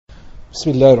بسم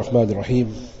الله الرحمن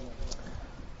الرحيم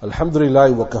الحمد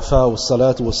لله وكفى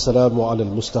والصلاة والسلام على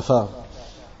المصطفى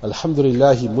الحمد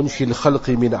لله منشي الخلق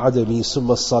من عدم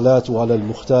ثم الصلاة على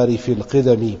المختار في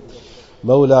القدم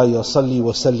مولاي صل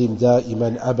وسلم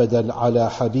دائما أبدا على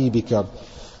حبيبك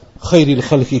خير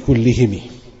الخلق كلهم.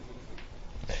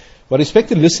 My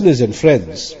respected listeners and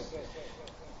friends,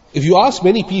 if you ask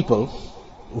many people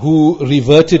who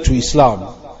reverted to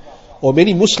Islam, or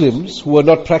many Muslims who were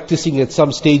not practicing at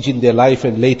some stage in their life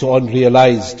and later on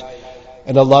realized,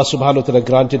 and Allah subhanahu wa ta'ala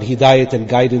granted hidayat and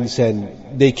guidance,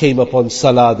 and they came upon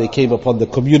salah, they came upon the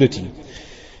community.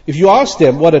 If you ask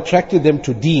them what attracted them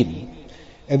to deen,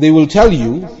 and they will tell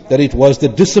you that it was the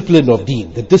discipline of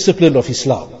deen, the discipline of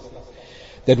Islam.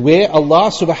 That where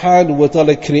Allah subhanahu wa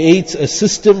ta'ala creates a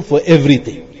system for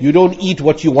everything. You don't eat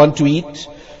what you want to eat,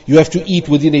 you have to eat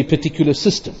within a particular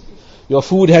system. Your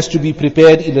food has to be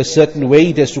prepared in a certain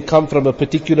way, it has to come from a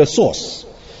particular source.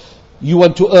 You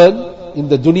want to earn in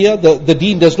the dunya, the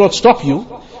deen does not stop you,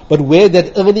 but where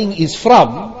that earning is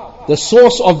from, the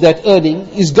source of that earning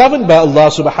is governed by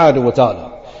Allah subhanahu wa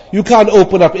ta'ala. You can't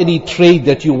open up any trade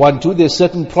that you want to, there's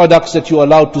certain products that you're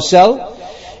allowed to sell,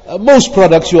 most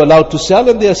products you're allowed to sell,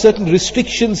 and there are certain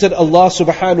restrictions that Allah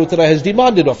subhanahu wa ta'ala has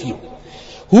demanded of you.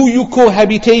 Who you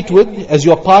cohabitate with, as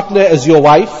your partner, as your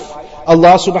wife,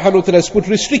 Allah subhanahu wa ta'ala has put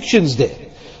restrictions there.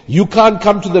 You can't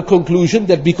come to the conclusion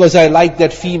that because I like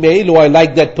that female or I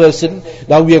like that person,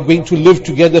 now we are going to live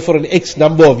together for an X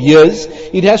number of years.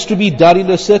 It has to be done in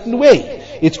a certain way.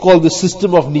 It's called the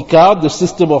system of nikah, the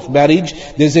system of marriage.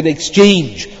 There's an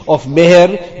exchange of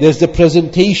meher, there's the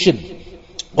presentation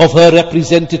of her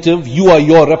representative, you are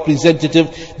your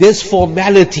representative. There's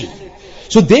formality.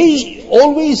 So they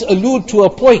always allude to a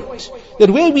point that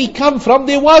where we come from,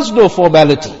 there was no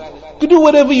formality. You do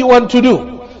whatever you want to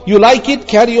do. You like it,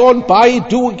 carry on, buy it,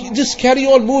 just carry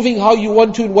on moving how you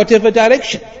want to in whatever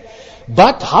direction.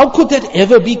 But how could that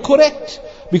ever be correct?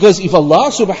 Because if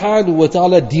Allah subhanahu wa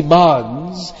ta'ala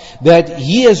demands that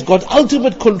He has got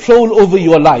ultimate control over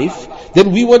your life,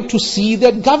 then we want to see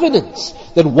that governance.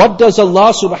 Then what does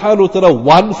Allah subhanahu wa ta'ala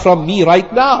want from me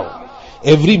right now?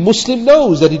 Every Muslim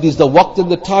knows that it is the waqt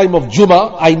and the time of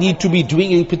Jumu'ah, I need to be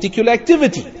doing a particular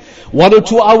activity. 1 or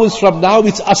 2 hours from now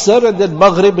it's Asr and then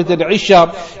Maghrib and then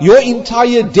Isha. Your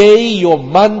entire day, your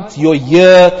month, your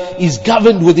year is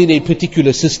governed within a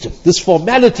particular system. This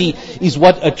formality is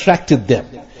what attracted them.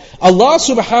 Allah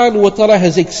subhanahu wa ta'ala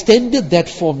has extended that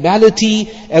formality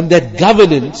and that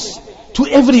governance to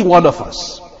every one of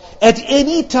us. At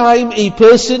any time a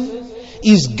person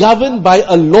is governed by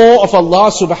a law of Allah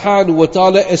subhanahu wa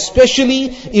ta'ala, especially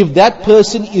if that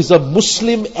person is a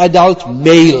Muslim adult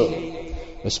male.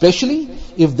 Especially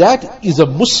if that is a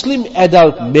Muslim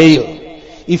adult male.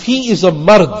 If he is a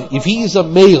mard, if he is a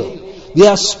male, there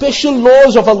are special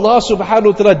laws of Allah subhanahu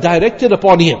wa ta'ala directed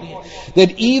upon him.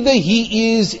 That either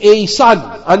he is a son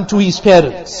unto his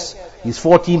parents. He's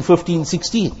 14, 15,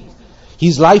 16.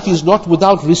 His life is not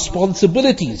without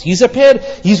responsibilities. He's got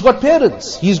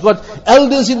parents. He's got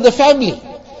elders in the family.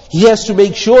 He has to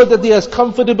make sure that they are as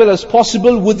comfortable as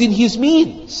possible within his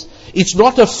means. It's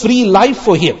not a free life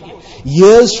for him.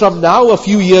 Years from now, a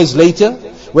few years later,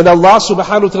 when Allah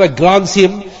subhanahu wa ta'ala grants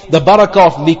him the barakah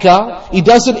of nikah, it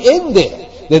doesn't end there.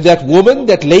 That woman,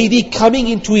 that lady coming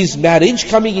into his marriage,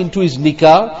 coming into his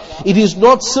nikah, it is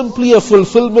not simply a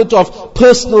fulfillment of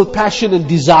personal passion and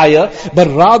desire, but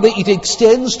rather it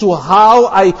extends to how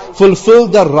I fulfill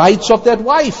the rights of that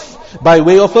wife. By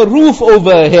way of a roof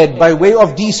over her head, by way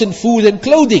of decent food and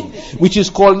clothing, which is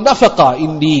called nafaqah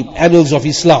in the annals of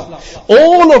Islam.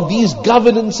 All of these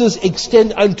governances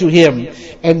extend unto him.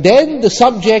 And then the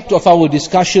subject of our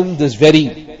discussion this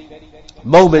very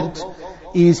moment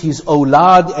is his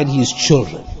awlad and his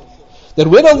children. That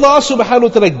when Allah subhanahu wa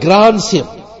ta'ala grants him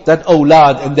that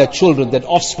awlad and that children, that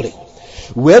offspring,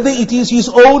 whether it is his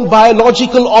own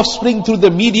biological offspring through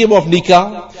the medium of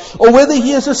nikah, or whether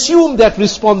he has assumed that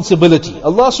responsibility.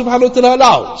 Allah subhanahu wa ta'ala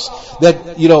allows that,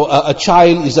 a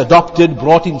child is adopted,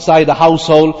 brought inside a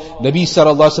household. Nabi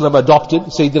sallallahu alaihi wasallam adopted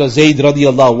Sayyidina Zayd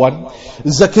radiyallahu anhu.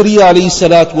 Zakaria alayhi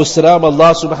salatu wasalam,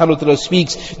 Allah subhanahu wa ta'ala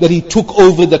speaks that he took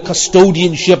over the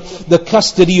custodianship, the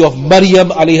custody of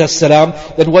Maryam alayhi salam.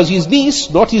 That was his niece,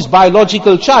 not his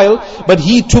biological child, but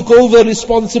he took over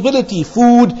responsibility.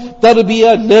 Food,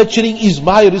 tarbiyah, nurturing is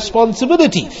my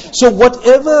responsibility. So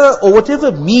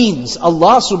whatever means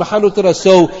Allah subhanahu wa ta'ala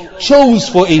so chose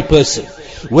for a person,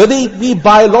 whether it be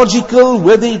biological,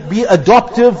 whether it be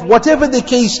adoptive, whatever the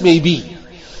case may be,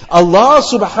 Allah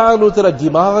subhanahu wa ta'ala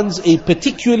demands a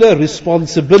particular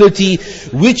responsibility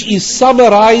which is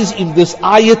summarized in this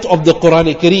ayat of the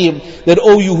Quran Kareem, that,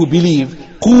 O you who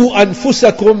believe, قُوا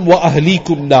أَنفُسَكُمْ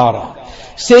وَأَهْلِيكُمْ نَارًا.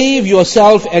 Save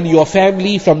yourself and your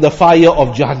family from the fire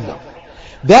of Jahannam.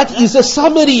 That is a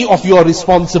summary of your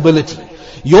responsibility.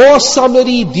 Your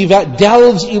summary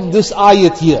delves in this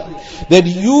ayat here. That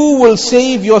you will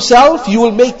save yourself, you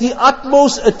will make the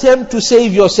utmost attempt to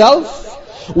save yourself.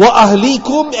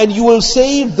 وَأَهْلِيكُمْ, and you will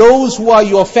save those who are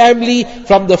your family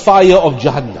from the fire of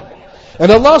Jahannam.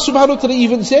 And Allah subhanahu wa ta'ala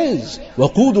even says,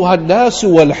 وَقُودُهَا النَّاسُ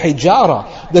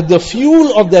وَالْحِجَارَةِ, that the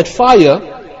fuel of that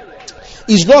fire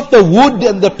is not the wood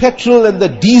and the petrol and the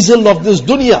diesel of this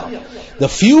dunya. The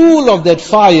fuel of that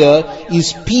fire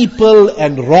is people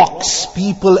and rocks,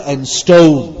 people and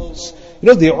stones. You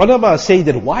know, the ulama say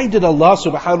that why did Allah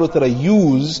subhanahu wa ta'ala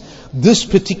use this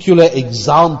particular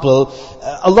example?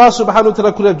 Allah subhanahu wa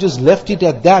ta'ala could have just left it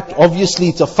at that. Obviously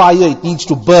it's a fire, it needs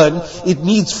to burn, it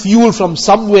needs fuel from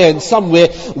somewhere and somewhere.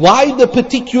 Why the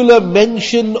particular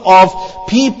mention of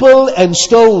people and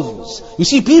stones? You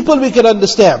see, people we can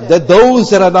understand, that those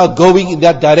that are now going in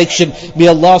that direction, may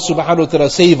Allah subhanahu wa ta'ala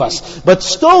save us. But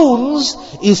stones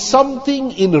is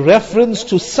something in reference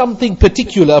to something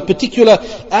particular, a particular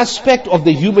aspect of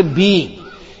the human being,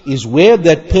 is where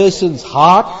that person's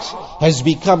heart has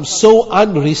become so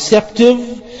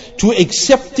unreceptive to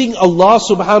accepting Allah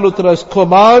subhanahu wa ta'ala's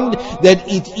command that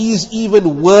it is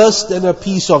even worse than a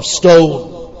piece of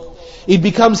stone. It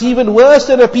becomes even worse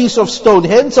than a piece of stone.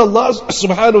 Hence Allah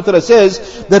subhanahu wa ta'ala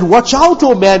says that watch out,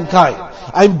 O mankind.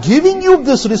 I'm giving you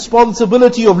this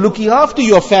responsibility of looking after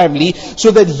your family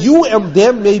so that you and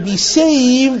them may be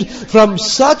saved from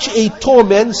such a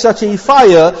torment, such a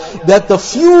fire, that the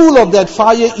fuel of that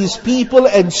fire is people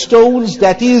and stones,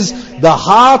 that is the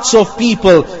hearts of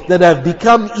people that have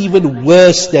become even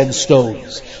worse than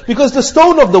stones. Because the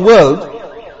stone of the world,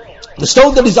 the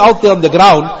stone that is out there on the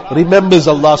ground, remembers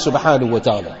Allah subhanahu wa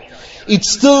ta'ala. It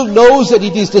still knows that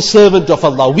it is the servant of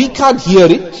Allah. We can't hear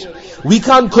it. We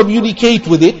can't communicate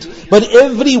with it, but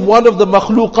every one of the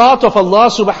makhluqat of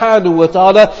Allah subhanahu wa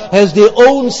ta'ala has their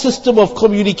own system of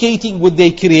communicating with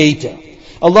their Creator.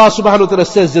 Allah subhanahu wa ta'ala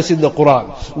says this in the Quran.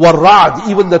 وَالرَّعْدِ,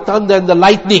 even the thunder and the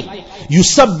lightning.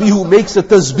 Yusabbihu, makes a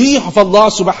tasbih of Allah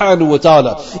subhanahu wa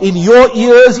ta'ala. In your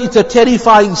ears it's a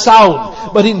terrifying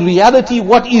sound, but in reality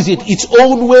what is it? Its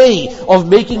own way of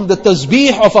making the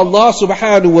tasbih of Allah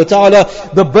subhanahu wa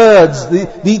ta'ala. The birds,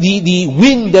 the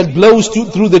wind that blows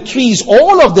through the trees,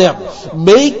 all of them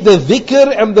make the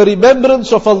dhikr and the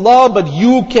remembrance of Allah, but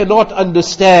you cannot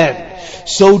understand.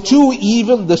 So too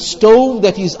even the stone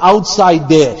that is outside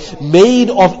there, made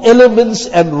of elements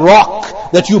and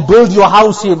rock that you build your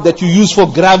house in, that you use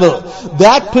for gravel,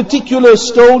 that particular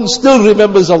stone still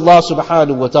remembers Allah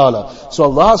subhanahu wa ta'ala. So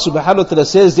Allah subhanahu wa ta'ala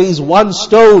says there is one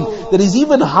stone that is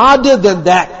even harder than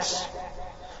that.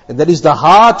 And that is the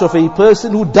heart of a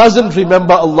person who doesn't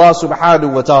remember Allah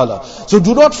subhanahu wa ta'ala. So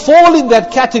do not fall in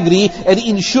that category, and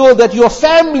ensure that your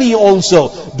family also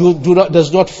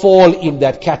does not fall in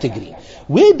that category.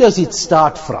 Where does it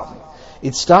start from?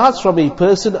 It starts from a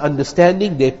person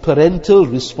understanding their parental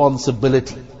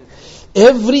responsibility.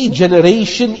 Every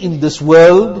generation in this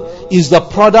world is the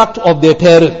product of their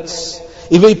parents.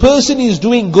 If a person is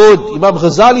doing good, Imam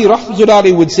Ghazali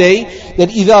rahmatullahi would say that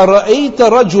إِذَا رَأَيْتَ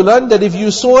رَجُلًا, that if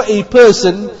you saw a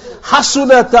person حَسُنَ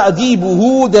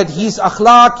تَأْدِيبُهُ, that his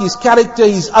akhlaq, his character,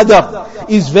 his adab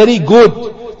is very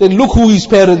good, then look who his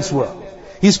parents were.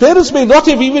 His parents may not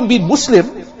have even been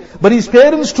Muslim, but his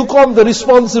parents took on the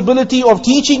responsibility of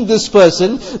teaching this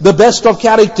person the best of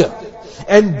character.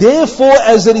 And therefore,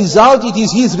 as a result, it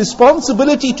is his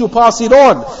responsibility to pass it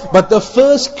on. But the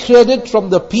first credit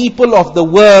from the people of the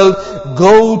world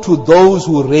go to those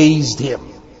who raised him.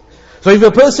 So if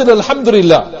a person,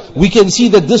 alhamdulillah, we can see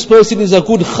that this person is a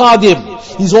good khadim.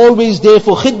 He's always there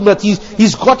for khidmat.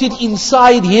 He's got it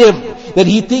inside him that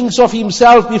he thinks of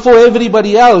himself before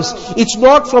everybody else. It's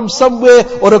not from somewhere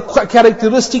or a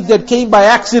characteristic that came by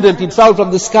accident. It fell from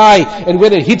the sky and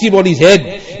went and hit him on his head.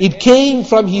 It came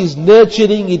from his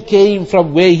nurturing. It came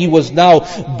from where he was now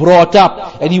brought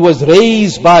up. And he was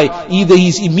raised by either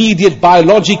his immediate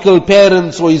biological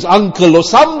parents or his uncle or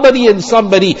somebody, and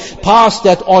somebody passed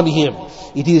that on him.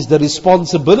 It is the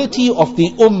responsibility of the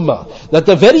ummah that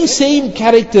the very same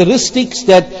characteristics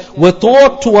that were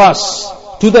taught to us,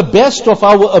 to the best of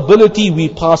our ability, we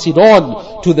pass it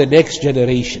on to the next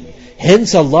generation.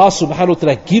 Hence Allah subhanahu wa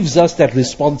ta'ala gives us that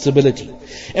responsibility.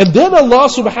 And then Allah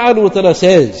subhanahu wa ta'ala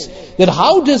says that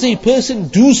how does a person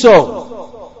do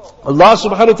so? Allah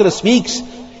subhanahu wa ta'ala speaks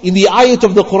in the ayat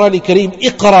of the Quran Kareem,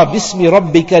 اقرأ باسم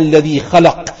ربك الذي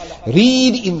خلق.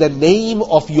 Read in the name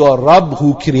of your Rabb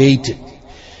who created.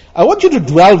 I want you to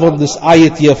dwell on this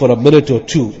ayat here for a minute or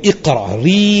two. Iqra,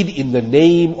 read in the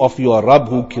name of your Rabb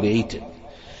who created.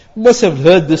 Must have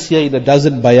heard this here in a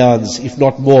dozen bayans, if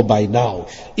not more by now.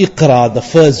 Iqra, the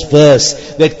first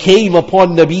verse that came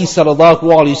upon Nabi sallallahu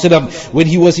alaihi wasallam when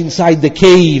he was inside the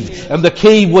cave, and the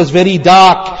cave was very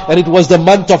dark, and it was the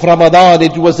month of Ramadan,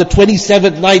 it was the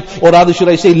 27th night, or rather should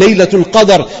I say Laylatul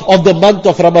Qadr of the month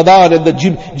of Ramadan, and the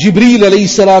Jibreel alayhi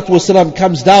salatu wasalam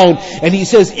comes down, and he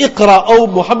says, Iqra, O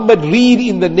Muhammad, read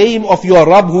in the name of your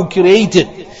Rabb who created.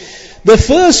 The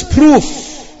first proof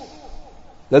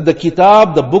that the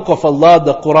kitab, the book of Allah,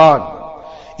 the Quran,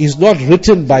 is not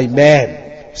written by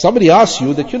man. Somebody asks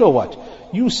you that, you know what?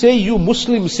 You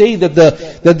Muslims say that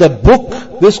the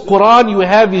book, this Quran you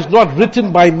have is not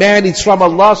written by man, it's from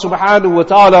Allah subhanahu wa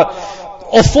ta'ala.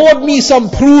 Afford me some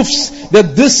proofs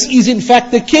that this is in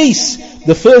fact the case.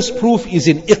 The first proof is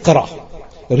in Iqra.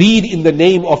 Read in the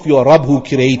name of your Rabb who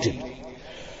created.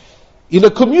 In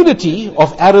a community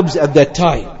of Arabs at that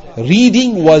time,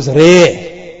 reading was rare.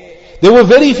 There were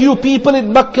very few people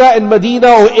in Mecca and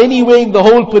Medina or anywhere in the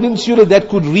whole peninsula that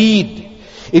could read.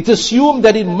 It's assumed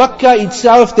that in Mecca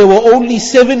itself there were only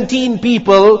 17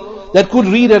 people that could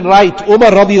read and write. Umar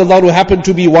radiallahu anhu happened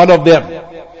to be one of them.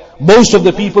 Most of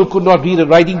the people could not read and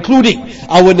write, including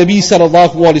our Nabi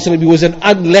sallallahu alaihi wasallam. He was an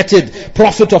unlettered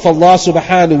prophet of Allah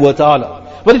subhanahu wa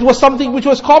ta'ala. But it was something which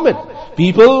was common.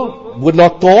 People were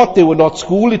not taught, they were not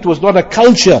schooled, it was not a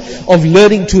culture of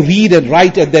learning to read and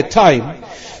write at that time.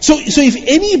 So if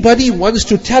anybody wants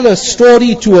to tell a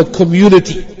story to a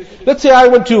community, let's say I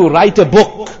want to write a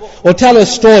book or tell a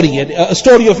story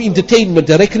of entertainment,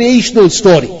 a recreational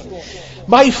story.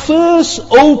 My first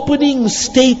opening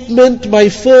statement, my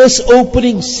first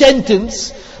opening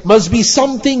sentence must be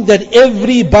something that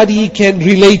everybody can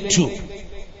relate to.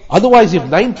 Otherwise, if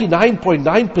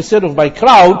 99.9% of my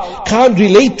crowd can't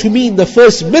relate to me in the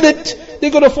first minute, they're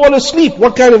going to fall asleep.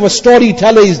 What kind of a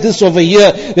storyteller is this over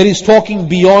here that is talking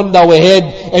beyond our head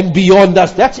and beyond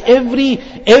us? That's every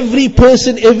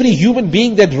person, every human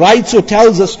being that writes or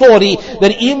tells a story,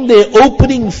 that in their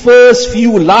opening first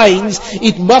few lines,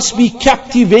 it must be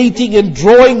captivating and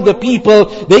drawing the people.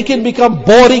 They can become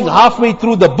boring halfway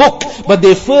through the book, but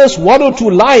their first 1 or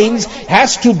 2 lines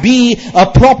has to be a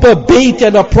proper bait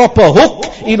and a proper hook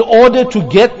in order to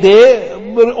get their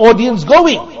audience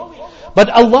going. But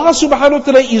Allah subhanahu wa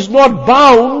ta'ala is not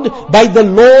bound by the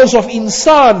laws of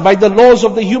insan, by the laws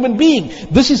of the human being.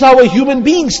 This is how a human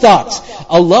being starts.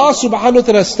 Allah subhanahu wa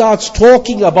ta'ala starts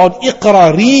talking about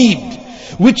Iqra, read,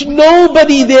 which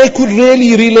nobody there could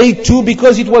really relate to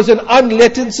because it was an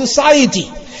unlettered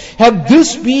society. Had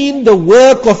this been the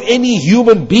work of any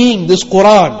human being, this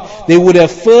Quran, they would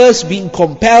have first been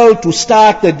compelled to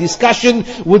start the discussion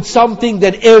with something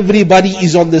that everybody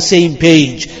is on the same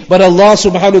page. But Allah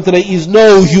subhanahu wa ta'ala is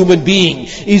no human being,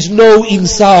 is no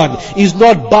insan, is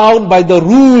not bound by the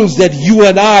rules that you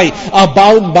and I are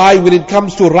bound by when it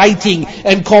comes to writing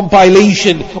and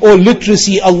compilation or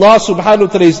literacy. Allah subhanahu wa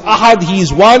ta'ala is ahad, He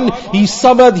is one, He is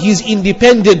samad, He is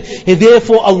independent. And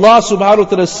therefore Allah subhanahu wa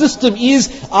ta'ala's system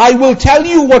is, I will tell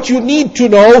you what you need to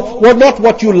know, or not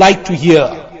what you like to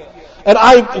hear.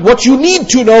 And what you need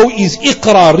to know is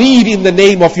Iqra, read in the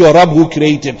name of your Rabb who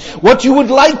created. What you would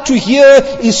like to hear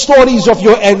is stories of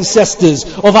your ancestors,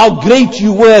 of how great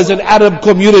you were as an Arab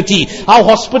community, how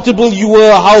hospitable you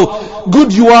were, how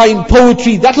good you are in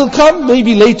poetry. That'll come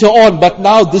maybe later on, but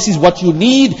now this is what you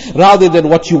need rather than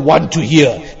what you want to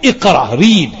hear. Iqra,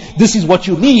 read. This is what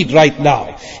you need right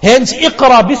now. Hence,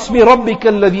 Iqra bismi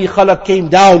rabbika alladhi khalaq came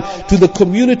down to the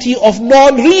community of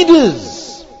non-readers.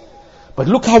 But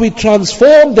look how He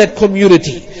transformed that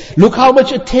community. Look how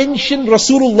much attention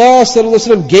Rasulullah sallallahu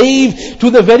alaihi wasallam gave to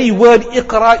the very word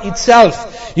Iqra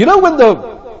itself. You know, when the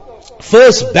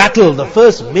first battle, the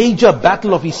first major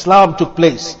battle of Islam took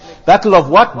place, battle of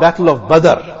what? Battle of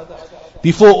Badr.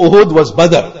 Before Uhud was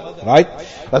Badr, right?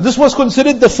 Now this was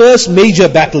considered the first major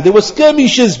battle. There were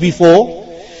skirmishes before.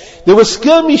 There were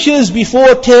skirmishes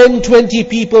before 10, 20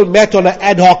 people met on an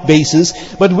ad hoc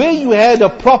basis. But where you had a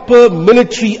proper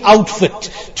military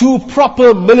outfit, 2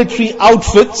 proper military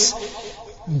outfits,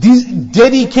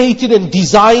 dedicated and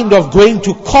designed of going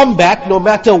to combat, no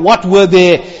matter what were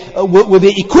their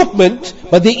equipment,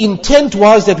 but the intent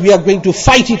was that we are going to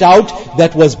fight it out,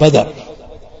 that was Badr.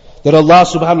 That Allah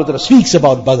subhanahu wa ta'ala speaks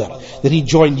about Badr, that He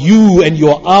joined you and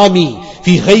your army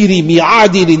fi ghayri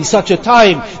mi'adin, in such a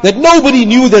time that nobody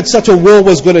knew that such a war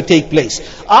was going to take place.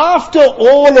 After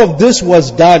all of this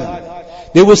was done,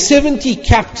 there were 70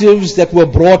 captives that were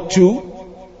brought to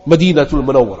Madinatul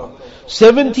Munawwarah.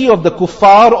 70 of the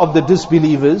kuffar, of the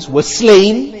disbelievers, were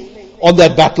slain on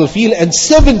that battlefield, and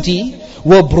 70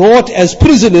 were brought as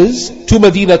prisoners to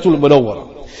Madinatul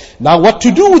Munawwarah. Now what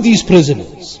to do with these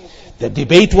prisoners? The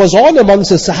debate was on amongst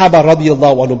the Sahaba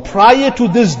radiallahu anhum. Prior to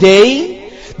this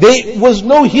day, there was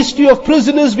no history of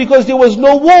prisoners because there was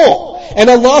no war. And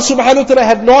Allah subhanahu wa ta'ala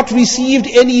had not received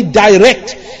any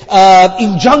direct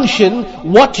injunction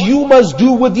what you must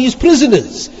do with these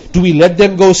prisoners. Do we let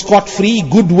them go scot-free,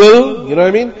 goodwill, you know what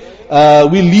I mean?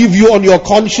 We leave you on your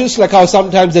conscience, like how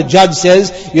sometimes the judge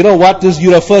says, you know what,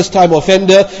 you're a first time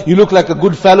offender, you look like a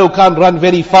good fellow, can't run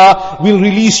very far, we'll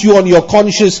release you on your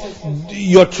conscience,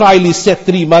 your trial is set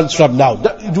 3 months from now.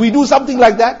 Do we do something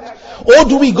like that? Or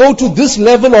do we go to this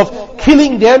level of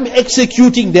killing them,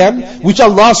 executing them, which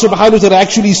Allah subhanahu wa ta'ala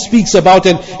actually speaks about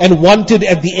and wanted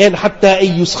at the end, حَتَّى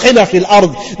أَيُّسْخِنَ فِي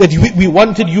الْأَرْضِ, that we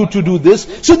wanted you to do this.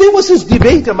 So there was this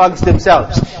debate amongst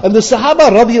themselves. And the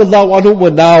Sahaba radiallahu anhum were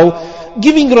now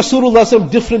giving Rasulullah some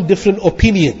different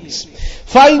opinions.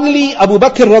 Finally, Abu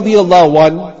Bakr radiallahu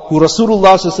anhu, who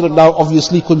Rasulullah now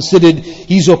obviously considered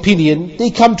his opinion, they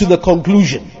come to the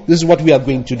conclusion, this is what we are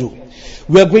going to do.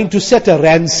 We are going to set a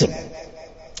ransom.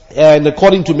 And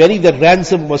according to many, that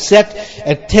ransom was set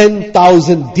at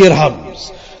 10,000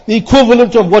 dirhams. The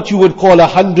equivalent of what you would call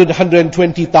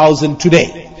 120,000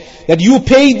 today. That you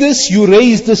pay this, you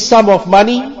raise this sum of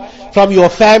money from your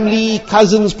family,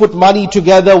 cousins put money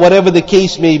together, whatever the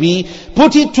case may be,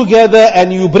 put it together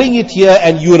and you bring it here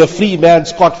and you're a free man,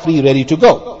 scot-free, ready to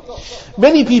go.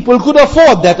 Many people could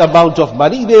afford that amount of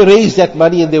money. They raised that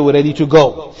money and they were ready to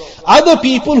go. Other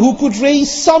people who could raise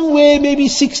somewhere maybe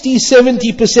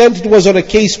 60-70%, it was on a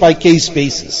case-by-case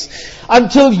basis.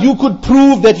 Until you could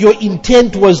prove that your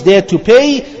intent was there to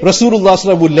pay, Rasulullah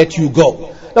SAW would let you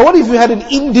go. Now what if you had an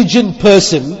indigent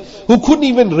person who couldn't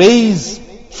even raise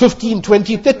 15,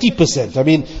 20, 30%? I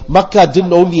mean, Makkah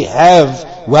didn't only have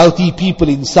wealthy people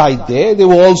inside there. There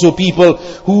were also people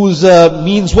whose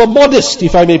means were modest,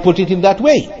 if I may put it in that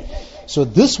way. So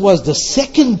this was the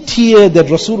second tier that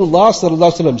Rasulullah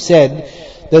sallallahu alaihi wasallam said,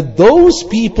 that those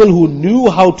people who knew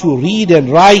how to read and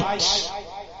write,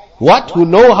 who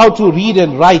know how to read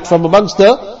and write from amongst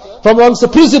the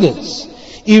prisoners,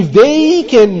 if they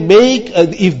can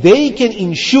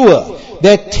ensure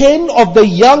that 10 of the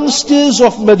youngsters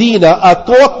of Medina are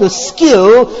taught the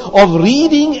skill of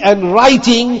reading and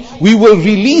writing, we will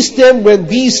release them when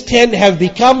these 10 have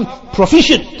become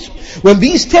proficient. When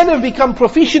these 10 have become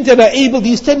proficient and are able,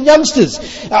 these 10 youngsters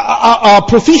are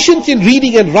proficient in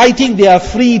reading and writing, they are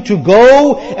free to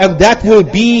go, and that will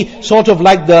be sort of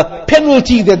like the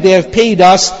penalty that they have paid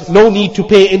us, no need to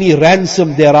pay any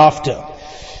ransom thereafter.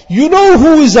 You know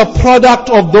who is a product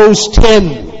of those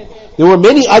 10? There were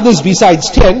many others besides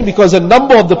 10, because a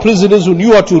number of the prisoners who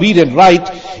knew how to read and write,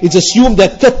 it's assumed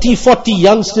that 30, 40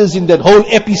 youngsters in that whole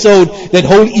episode, that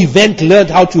whole event learned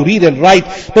how to read and write.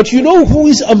 But you know who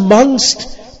is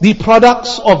amongst the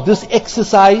products of this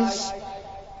exercise?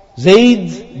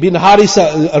 Zayd bin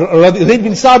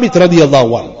Sabit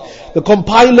radiallahu anhu, the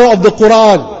compiler of the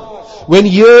Quran. When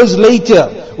years later,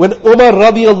 when Umar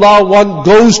radiallahu anhu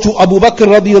goes to Abu Bakr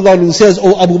radiallahu anhu and says,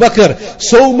 "Oh Abu Bakr,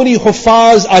 so many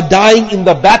huffaz are dying in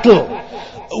the battle.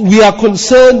 We are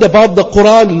concerned about the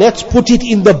Quran, let's put it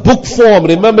in the book form."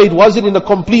 Remember, it wasn't in a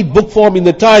complete book form in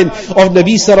the time of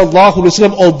Nabi sallallahu alaihi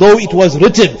wasallam, although it was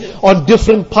written on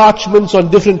different parchments, on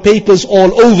different papers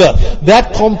all over.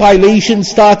 That compilation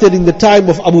started in the time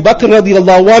of Abu Bakr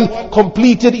radiallahu anhu,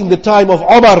 completed in the time of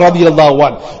Umar radiallahu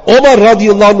anhu. Umar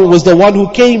radiallahu anhu was the one who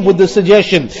came with the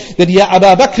suggestion that, "Ya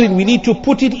Abu Bakr, we need to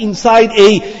put it inside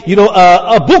a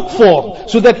book form,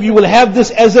 so that we will have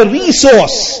this as a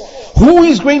resource." Who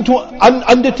is going to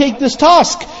undertake this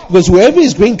task? Because whoever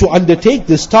is going to undertake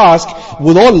this task,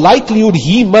 with all likelihood,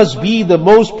 he must be the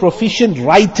most proficient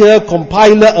writer,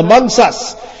 compiler amongst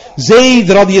us. Zayd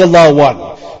radiallahu anhu.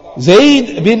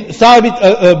 Zayd bin Thabit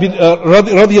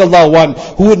radiallahu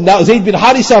anhu, Zayd bin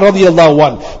Harisa radiallahu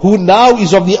anhu, who now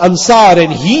is of the Ansar,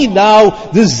 and he now,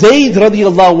 this Zayd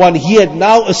radiallahu anhu, he had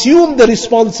now assumed the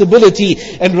responsibility,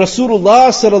 and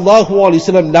Rasulullah sallallahu alaihi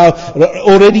wasallam now,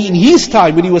 already in his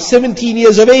time, when he was 17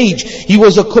 years of age, he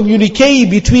was a communique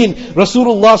between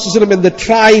Rasulullah sallallahu alaihi wasallam and the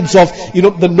tribes of,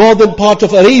 the northern part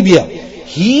of Arabia.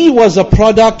 He was a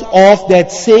product of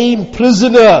that same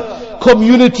prisoner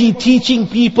community, teaching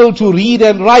people to read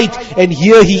and write, and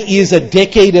here he is a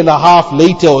decade and a half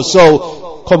later or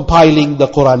so, compiling the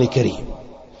Quran Kareem.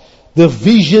 The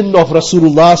vision of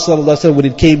Rasulullah sallallahu alaihi wasallam when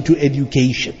it came to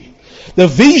education. The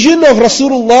vision of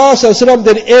Rasulullah sallallahu alaihi wasallam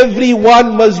that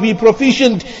everyone must be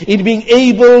proficient in being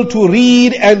able to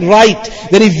read and write.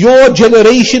 That if your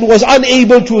generation was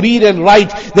unable to read and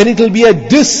write, then it will be a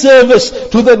disservice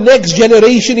to the next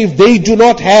generation if they do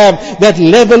not have that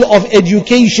level of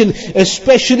education,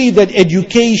 especially that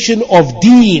education of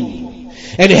deen.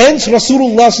 And hence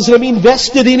Rasulullah ﷺ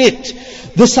invested in it.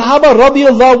 The Sahaba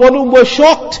radiallahu anhum were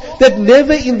shocked that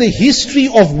never in the history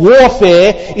of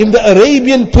warfare in the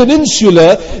Arabian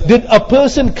Peninsula did a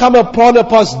person come upon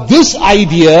this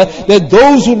idea that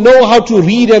those who know how to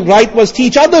read and write must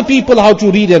teach other people how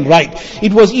to read and write.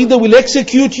 It was either we'll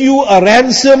execute you, a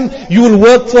ransom, you will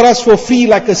work for us for free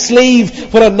like a slave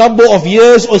for a number of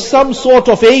years, or some sort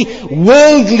of a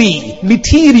worldly,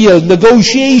 material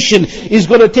negotiation is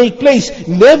going to take place.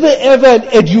 Never ever an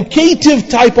educative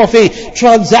type of a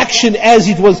transaction as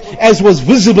was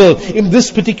visible in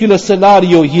this particular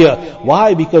scenario here.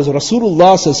 Why? Because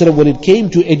Rasulullah ﷺ, when it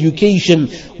came to education,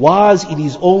 was in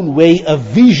his own way a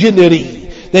visionary.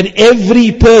 That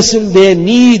every person there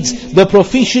needs the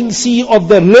proficiency of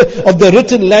the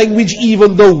written language,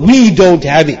 even though we don't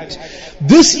have it.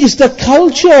 This is the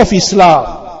culture of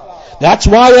Islam. That's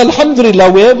why,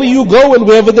 alhamdulillah, wherever you go and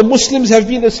wherever the Muslims have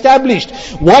been established,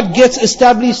 what gets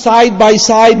established side by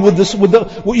side with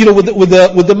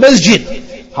the masjid?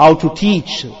 How to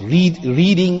teach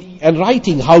reading and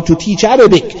writing, how to teach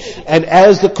Arabic. And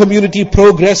as the community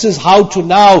progresses, how to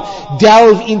now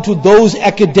delve into those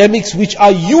academics which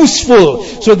are useful,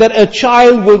 so that a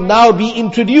child will now be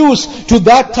introduced to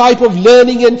that type of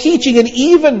learning and teaching, and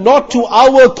even not to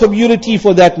our community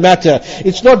for that matter.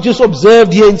 It's not just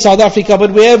observed here in South Africa,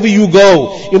 but wherever you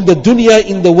go, in the dunya,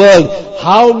 in the world,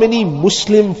 how many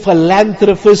Muslim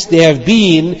philanthropists there have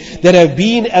been that have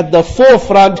been at the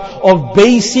forefront of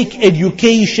basic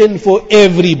education for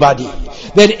everybody.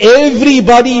 That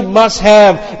everybody must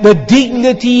have the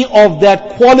dignity of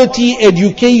that quality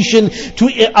education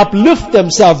to uplift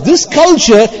themselves. This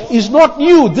culture is not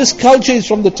new. This culture is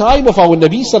from the time of our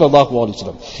Nabi sallallahu alaihi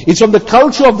wasallam. It's from the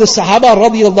culture of the Sahaba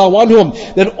radiallahu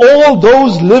anhum, that all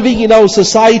those living in our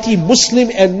society, Muslim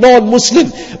and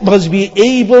non-Muslim, must be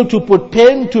able to put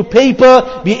pen to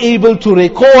paper, be able to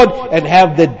record, and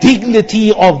have the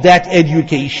dignity of that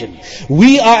education.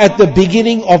 We are at the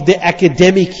beginning of the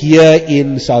academic year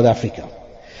in South Africa.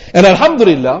 And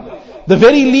alhamdulillah, the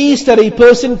very least that a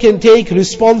person can take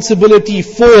responsibility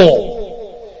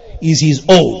for is his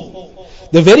own.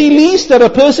 The very least that a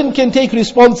person can take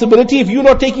responsibility, if you're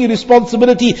not taking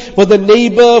responsibility for the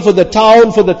neighbor, for the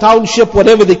town, for the township,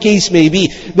 whatever the case may be,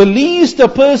 the least a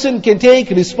person can take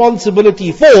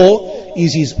responsibility for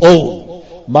is his own.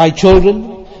 My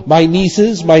children, my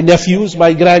nieces, my nephews,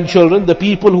 my grandchildren, the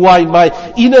people who are in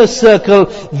my inner circle,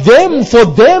 for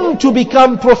them to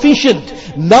become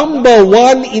proficient. Number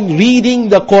one, in reading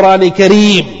the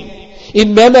Quran-e-Kareem,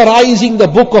 in memorizing the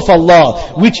book of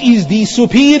Allah, which is the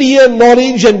superior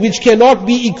knowledge and which cannot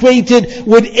be equated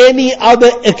with any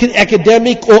other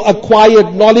academic or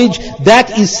acquired knowledge.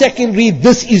 That is secondary,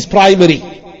 this is primary.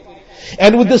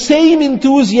 And with the same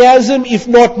enthusiasm, if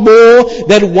not more,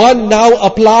 that one now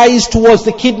applies towards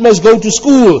the kid must go to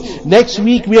school. Next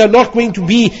week we are not going to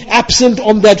be absent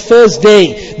on that first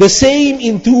day. The same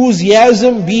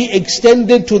enthusiasm be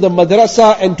extended to the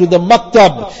madrasa and to the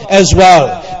maktab as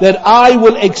well. That I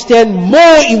will extend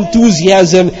more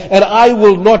enthusiasm, and I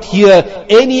will not hear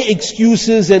any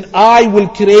excuses, and I will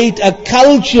create a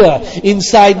culture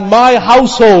inside my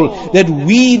household that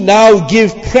we now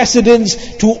give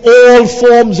precedence to all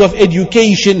forms of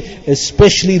education,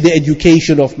 especially the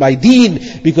education of my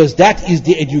deen, because that is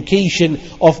the education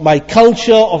of my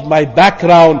culture, of my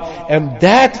background, and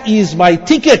that is my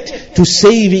ticket to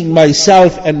saving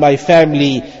myself and my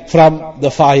family from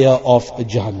the fire of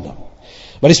Jahannam.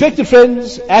 My respected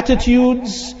friends,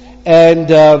 attitudes and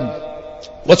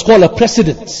what's called a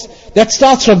precedence, that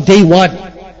starts from day one.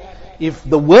 If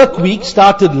the work week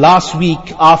started last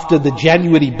week after the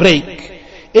January break,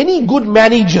 any good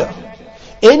manager,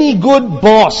 any good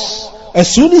boss,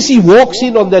 as soon as he walks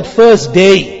in on that first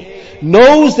day,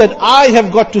 knows that I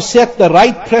have got to set the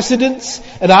right precedence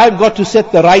and I've got to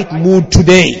set the right mood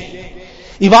today.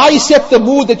 If I set the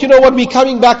mood that, you know what, we're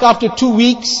coming back after 2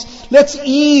 weeks, let's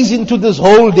ease into this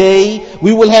whole day.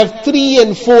 We will have 3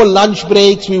 and 4 lunch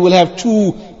breaks. We will have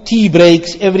 2 tea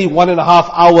breaks every 1.5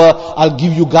 hour. I'll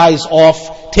give you guys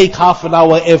off. Take half an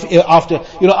hour after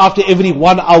every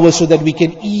 1 hour, so that we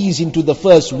can ease into the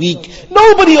first week.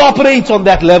 Nobody operates on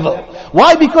that level.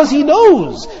 Why? Because he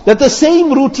knows that the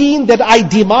same routine that I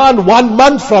demand 1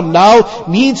 month from now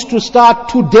needs to start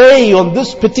today on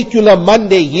this particular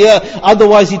Monday here.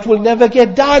 Otherwise it will never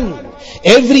get done.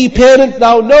 Every parent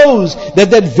now knows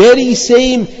that that very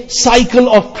same cycle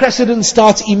of precedence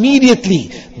starts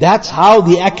immediately. That's how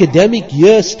the academic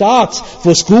year starts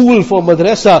for school, for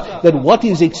madrasa, that what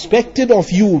is expected of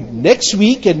you next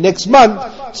week and next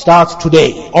month starts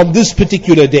today, on this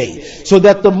particular day. So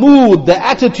that the mood, the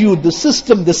attitude, the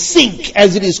system, the sync,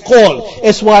 as it is called,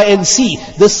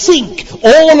 SYNC, the sync,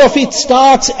 all of it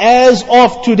starts as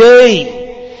of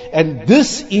today. And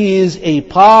this is a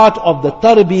part of the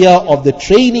tarbiyah, of the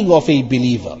training of a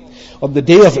believer. On the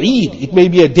day of Eid, it may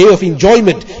be a day of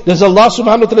enjoyment. Does Allah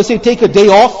subhanahu wa ta'ala say, take a day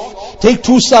off? Take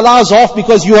 2 salahs off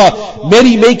because you are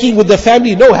merry-making with the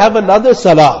family? No, have another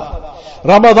salah.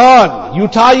 Ramadan, you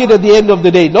tired at the end of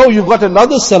the day. No, you've got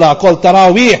another salah called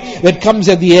Taraweeh that comes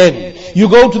at the end. You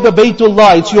go to the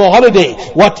Baytullah, it's your holiday.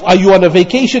 What, are you on a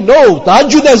vacation? No,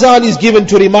 Tahajjud azan is given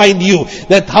to remind you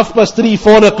that 3:30,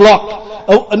 4 o'clock.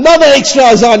 Another extra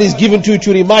azan is given to you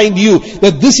to remind you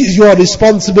that this is your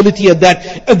responsibility at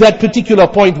that particular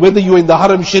point, whether you're in the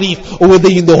Haram Sharif or whether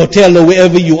you're in the hotel or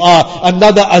wherever you are.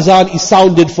 Another azan is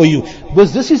sounded for you.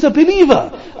 Because this is a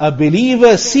believer. A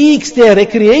believer seeks their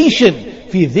recreation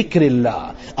fi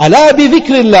dhikrillah. Ala bi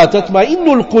dhikrillah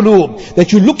tatma'innul qulub.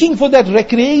 That you're looking for that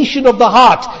recreation of the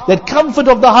heart, that comfort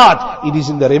of the heart. It is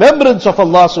in the remembrance of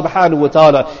Allah subhanahu wa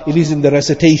ta'ala. It is in the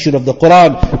recitation of the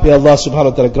Quran. May Allah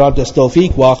subhanahu wa ta'ala grant us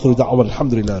tawfiq. Wa akhiru da'wan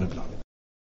alhamdulillah rabbil alamin.